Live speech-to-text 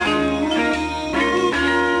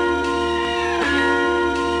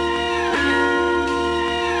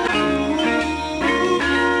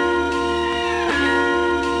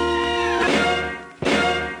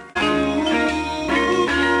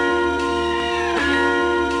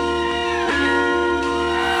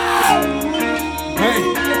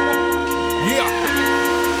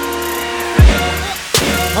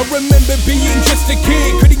remember being just a kid.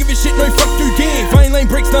 Couldn't give a shit, no fuck you give. I ain't lame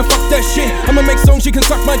bricks, nah fuck that shit. I'ma make songs, you can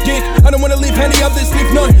suck my dick. I don't wanna live how the others live,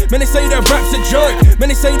 no. Man, they say that rap's a joke. Man,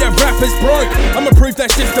 they say that rap is broke. I'ma prove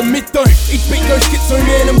that's just a myth though. Each beat goes schizo,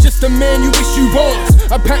 man, I'm just a man you wish you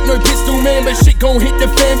was. I pack no pistol, man, but shit gon' hit the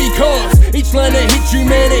fan because each line that hits you,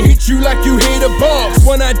 man, it hits you like you hit a box.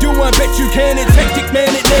 When I do, I bet you can. It's hectic, man,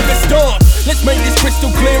 it never stops. Let's make this crystal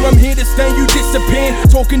clear, I'm here to stay, you disappear.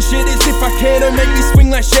 Talking shit as if I care, don't make me swing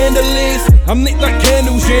like chandeliers. I'm lit like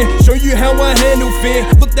candles, yeah, show you how I handle fear.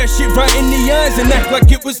 Look that shit right in the eyes and act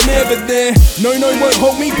like it was never there. No, won't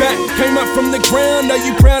hold me back, came up from the ground. Are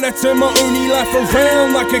you proud? I turned my only life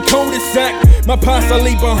around like a cul-de-sac. My past I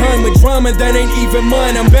leave behind with drama that ain't even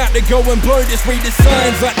mine. I'm about to go and blow this, read the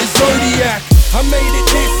signs like the Zodiac. I made it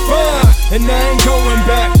this far, and I ain't going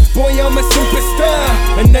back. Boy, I'm a superstar,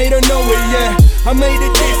 and they don't know it yet. I made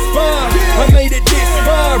it this far, I made it this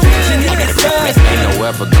far, reaching in the skies. Ain't no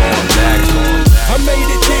ever going back. I made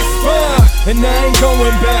it this far, and I ain't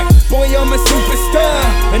going back. Boy, I'm a superstar,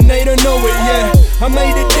 and they don't know it yet. I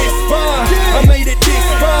made it this far, I made it this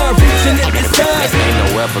far, reaching in the skies. Ain't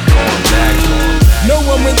no ever going back. No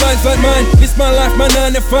one with lines like mine, it's my life, my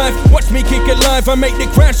 9 to 5. Watch me kick it live, I make the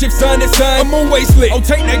crowd shift side to side. I'm always lit, I'll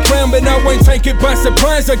take that crown, but I won't take it by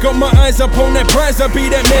surprise. I got my eyes up on that prize, I'll be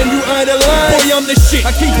that man you idolize. Boy, I'm the shit,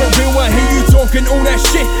 I keep it real, I hear you talking all that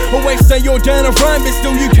shit. Always say you're down a rhyme, but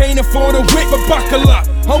still you can't afford a whip. But buckle up,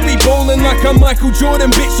 I'll be ballin' like I'm Michael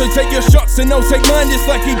Jordan, bitch. So take your shots and I'll take mine just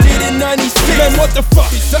like he did in 96. Man, what the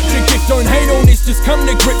fuck? It's such a gift, don't hate on this, just come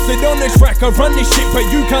to grips. It on the track, I run this shit, but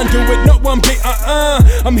you can't do it, not one bit,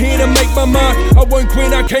 I'm here to make my mark, I won't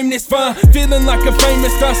quit, I came this far. Feeling like a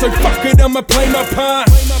famous star, so fuck it, I'ma play my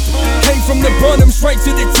part. Came from the bottom straight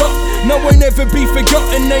to the top. No one ever be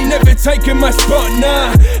forgotten, they never taken my spot,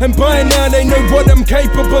 nah. And by now they know what I'm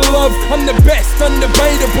capable of. I'm the best,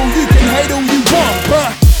 undebatable, you can hate all you want,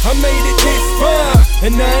 but I made it this far,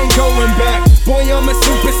 and I ain't going back. Boy, I'm a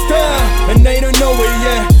superstar, and they don't know it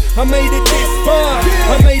yet. I made it this far,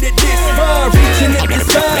 I made it this far, reaching in the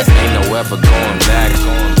skies. Ain't no ever going back.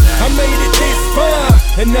 I made it this far,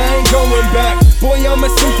 and I ain't going back. Boy, I'm a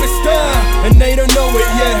superstar, and they don't know it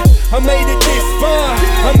yet. I made it this far,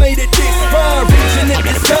 I made it this